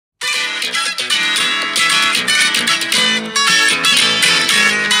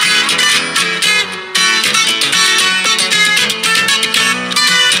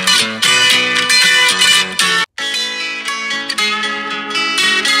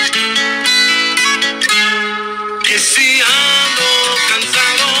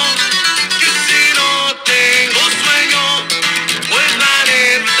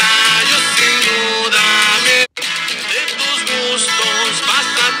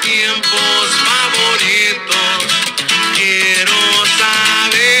tiempos favoritos. Quiero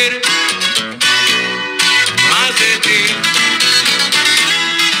saber más de ti,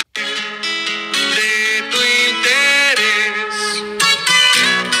 de tu interés.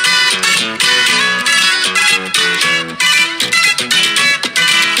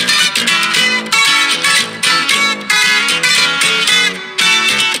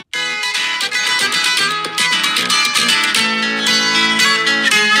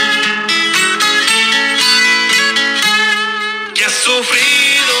 Que has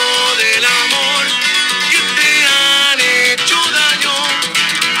sufrido del amor que te han hecho daño.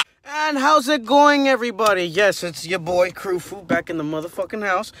 And how's it going, everybody? Yes, it's your boy KREWFOO back in the motherfucking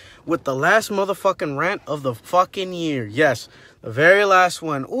house with the last motherfucking rant of the fucking year. Yes, the very last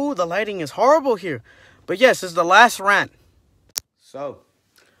one. Ooh, the lighting is horrible here. But yes, it's the last rant. So,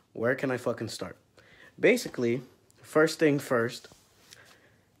 where can I fucking start? Basically, first thing first,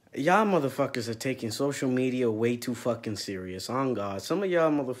 y'all motherfuckers are taking social media way too fucking serious. On God, some of y'all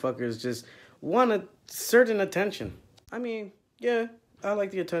motherfuckers just want a certain attention. I mean, yeah, I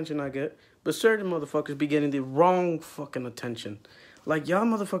like the attention I get, but certain motherfuckers be getting the wrong fucking attention. Like, y'all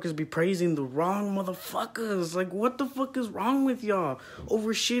motherfuckers be praising the wrong motherfuckers. Like, what the fuck is wrong with y'all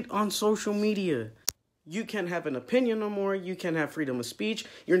over shit on social media? You can't have an opinion no more. You can't have freedom of speech.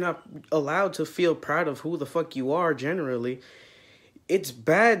 You're not allowed to feel proud of who the fuck you are generally. It's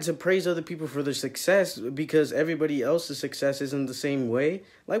bad to praise other people for their success because everybody else's success isn't the same way.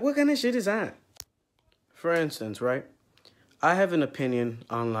 Like, what kind of shit is that? For instance, right? I have an opinion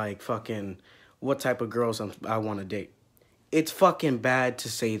on, like, fucking what type of girls I want to date. It's fucking bad to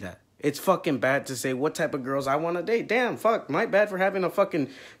say that. It's fucking bad to say what type of girls I want to date. Damn, fuck, my bad for having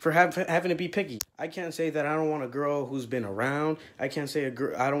having to be picky. I can't say that I don't want a girl who's been around. I can't say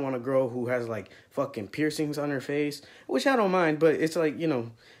I don't want a girl who has like fucking piercings on her face, which I don't mind, but it's like, you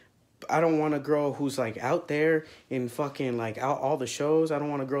know, I don't want a girl who's like out there in fucking like all the shows. I don't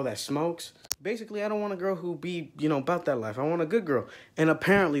want a girl that smokes. Basically, I don't want a girl who be, you know, about that life. I want a good girl. And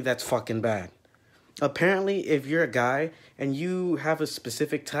apparently that's fucking bad. Apparently, if you're a guy and you have a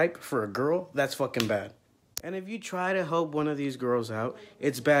specific type for a girl, that's fucking bad. And if you try to help one of these girls out,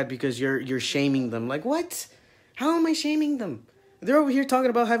 it's bad because you're shaming them. Like, what? How am I shaming them? They're over here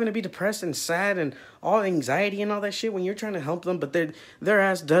talking about having to be depressed and sad and all anxiety and all that shit when you're trying to help them, but their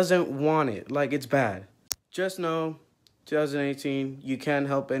ass doesn't want it. Like, it's bad. Just know, 2018, you can't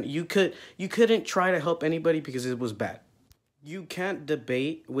help you couldn't try to help anybody because it was bad. You can't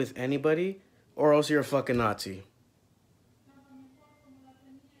debate with anybody or else you're a fucking Nazi.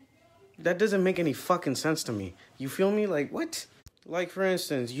 That doesn't make any fucking sense to me. You feel me? Like, what? Like, for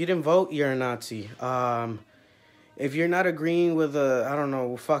instance, you didn't vote, you're a Nazi. If you're not agreeing with I don't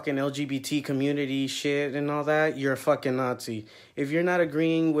know, fucking LGBT community shit and all that, you're a fucking Nazi. If you're not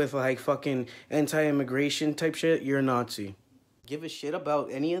agreeing with, like, fucking anti-immigration type shit, you're a Nazi. Give a shit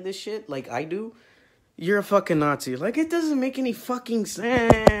about any of this shit like I do? You're a fucking Nazi. Like, it doesn't make any fucking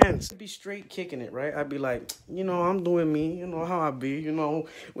sense. I'd be straight kicking it, right? I'd be like, you know, I'm doing me. You know how I be, you know,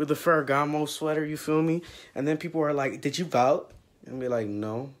 with the Ferragamo sweater, you feel me? And then people are like, did you vote? And I'd be like,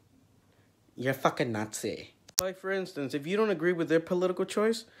 no. You're a fucking Nazi. Like, for instance, if you don't agree with their political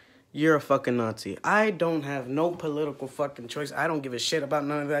choice, you're a fucking Nazi. I don't have no political fucking choice. I don't give a shit about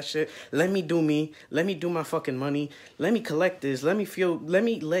none of that shit. Let me do me. Let me do my fucking money. Let me collect this. Let me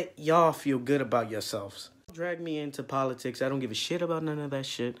let y'all feel good about yourselves. Drag me into politics. I don't give a shit about none of that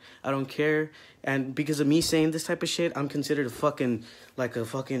shit. I don't care. And because of me saying this type of shit, I'm considered a fucking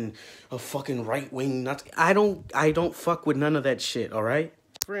right-wing Nazi. I don't fuck with none of that shit, all right?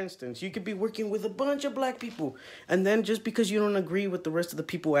 For instance, you could be working with a bunch of black people, and then just because you don't agree with the rest of the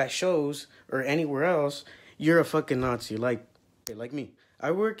people at shows or anywhere else, you're a fucking Nazi. Like me.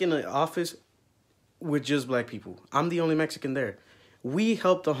 I work in an office with just black people. I'm the only Mexican there. We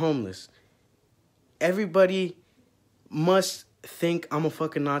help the homeless. Everybody must think I'm a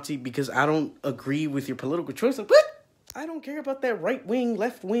fucking Nazi because I don't agree with your political choice. Like, what? I don't care about that right wing,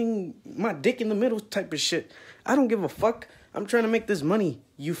 left wing, my dick in the middle type of shit. I don't give a fuck. I'm trying to make this money.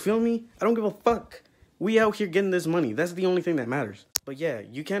 You feel me? I don't give a fuck. We out here getting this money. That's the only thing that matters. But yeah,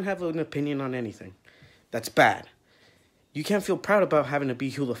 you can't have an opinion on anything. That's bad. You can't feel proud about having to be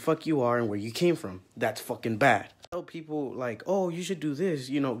who the fuck you are and where you came from. That's fucking bad. Tell people like, oh, you should do this,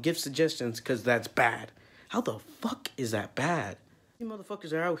 you know, give suggestions because that's bad. How the fuck is that bad? You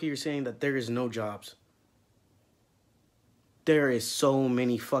motherfuckers are out here saying that there is no jobs. There is so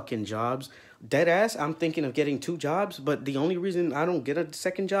many fucking jobs. Dead ass, I'm thinking of getting 2 jobs, but the only reason I don't get a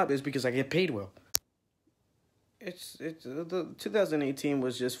second job is because I get paid well. The 2018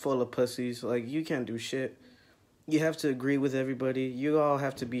 was just full of pussies. Like, you can't do shit. You have to agree with everybody. You all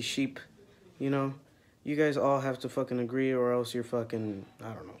have to be sheep, you know? You guys all have to fucking agree or else you're fucking,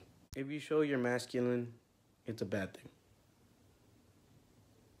 I don't know. If you show you're masculine, it's a bad thing.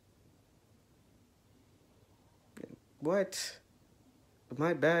 What? Am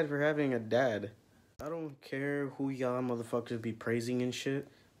I bad for having a dad? I don't care who y'all motherfuckers be praising and shit,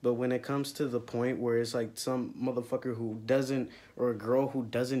 but when it comes to the point where it's like some motherfucker who doesn't, or a girl who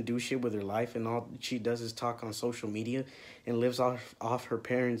doesn't do shit with her life and all she does is talk on social media and lives off her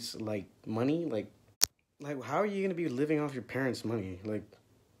parents' like money, like how are you gonna be living off your parents' money? Like,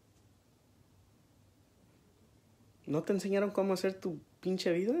 ¿no te enseñaron cómo hacer tu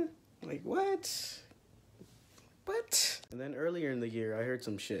pinche vida? Like, what? What? And then earlier in the year, I heard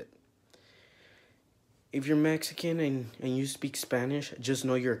some shit. If you're Mexican and you speak Spanish, just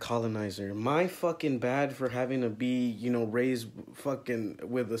know you're a colonizer. My fucking bad for having to be, you know, raised fucking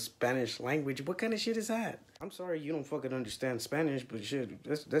with the Spanish language. What kind of shit is that? I'm sorry you don't fucking understand Spanish, but shit,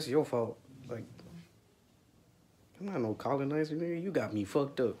 that's your fault. Like, I'm not no colonizer, nigga. You got me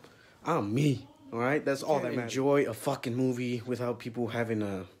fucked up. I'm me, all right? That's all that matters. Enjoy a fucking movie without people having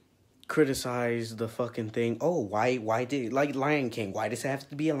to criticize the fucking thing. Oh, why did, like Lion King, why does it have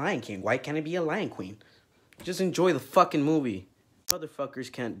to be a Lion King? Why can't it be a Lion Queen? Just enjoy the fucking movie.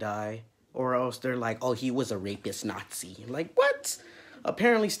 Motherfuckers can't die, or else they're like, oh, he was a rapist Nazi. Like, what?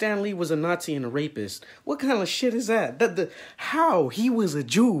 Apparently Stan Lee was a Nazi and a rapist. What kind of shit is that? How? He was a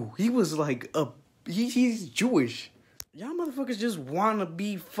Jew. He was like he's Jewish. Y'all motherfuckers just wanna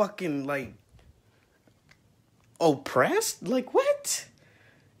be fucking like oppressed? Like, what?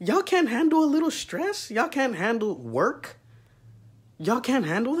 Y'all can't handle a little stress? Y'all can't handle work? Y'all can't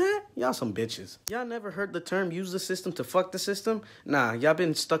handle that? Y'all some bitches. Y'all never heard the term use the system to fuck the system? Nah, y'all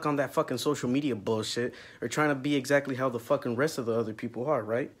been stuck on that fucking social media bullshit or trying to be exactly how the fucking rest of the other people are,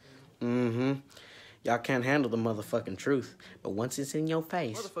 right? Mm-hmm. Y'all can't handle the motherfucking truth. But once it's in your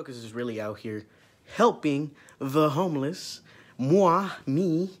face, motherfuckers is really out here helping the homeless,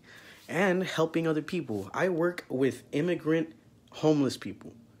 me, and helping other people. I work with immigrant homeless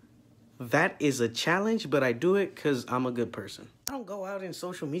people. That is a challenge, but I do it because I'm a good person. I don't go out in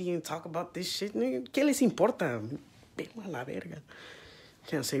social media and talk about this shit, nigga. ¿Qué les importa? Me la verga.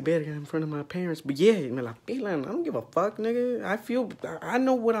 Can't say verga in front of my parents, but yeah, me la pelan. I don't give a fuck, nigga. I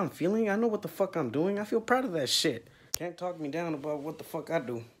know what I'm feeling. I know what the fuck I'm doing. I feel proud of that shit. Can't talk me down about what the fuck I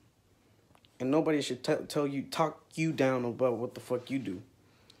do. And nobody should talk you down about what the fuck you do.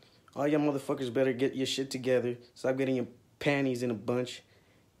 All y'all motherfuckers better get your shit together. Stop getting your panties in a bunch.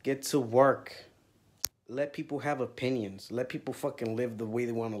 Get to work. Let people have opinions. Let people fucking live the way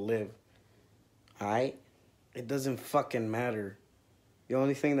they want to live. Alright? It doesn't fucking matter. The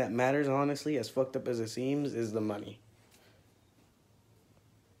only thing that matters, honestly, as fucked up as it seems, is the money.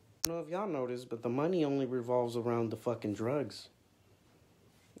 I don't know if y'all noticed, but the money only revolves around the fucking drugs.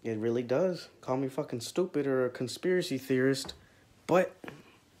 It really does. Call me fucking stupid or a conspiracy theorist, but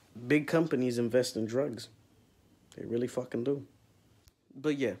big companies invest in drugs. They really fucking do.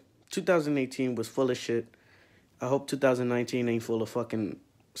 But yeah, 2018 was full of shit. I hope 2019 ain't full of fucking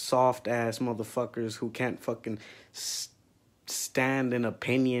soft-ass motherfuckers who can't fucking stand an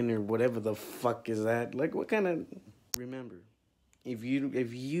opinion or whatever the fuck is that. Like, what kind of... Remember, if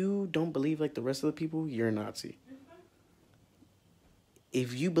you don't believe like the rest of the people, you're a Nazi.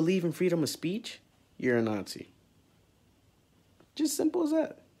 If you believe in freedom of speech, you're a Nazi. Just simple as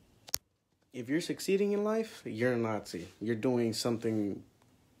that. If you're succeeding in life, you're a Nazi. You're doing something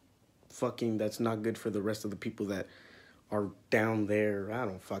fucking that's not good for the rest of the people that are down there. I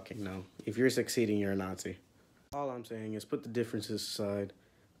don't fucking know. If you're succeeding, you're a Nazi. All I'm saying is put the differences aside.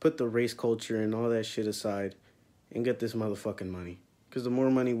 Put the race culture and all that shit aside. And get this motherfucking money. Because the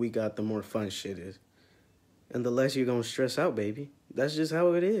more money we got, the more fun shit is. And the less you're going to stress out, baby. That's just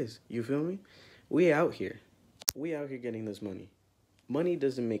how it is. You feel me? We out here. We out here getting this money. Money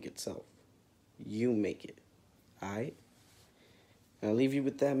doesn't make itself. You make it. Alright? I'll leave you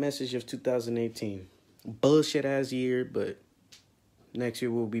with that message of 2018. Bullshit ass year, but next year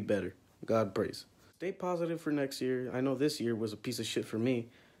will be better. God praise. Stay positive for next year. I know this year was a piece of shit for me.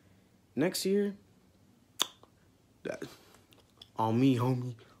 Next year, on me,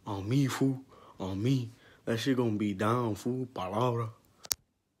 homie. On me, fool. On me. That shit gonna be down, fool. Palabra.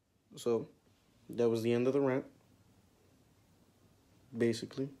 So, that was the end of the rant.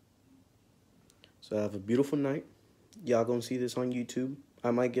 Basically. So have a beautiful night. Y'all gonna see this on YouTube.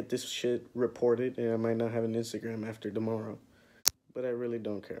 I might get this shit reported and I might not have an Instagram after tomorrow. But I really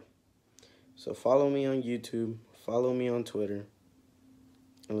don't care. So follow me on YouTube. Follow me on Twitter.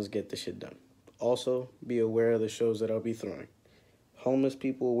 And let's get this shit done. Also, be aware of the shows that I'll be throwing. Homeless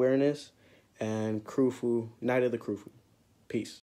people awareness and KREWFOO, Night of the KREWFOO. Peace.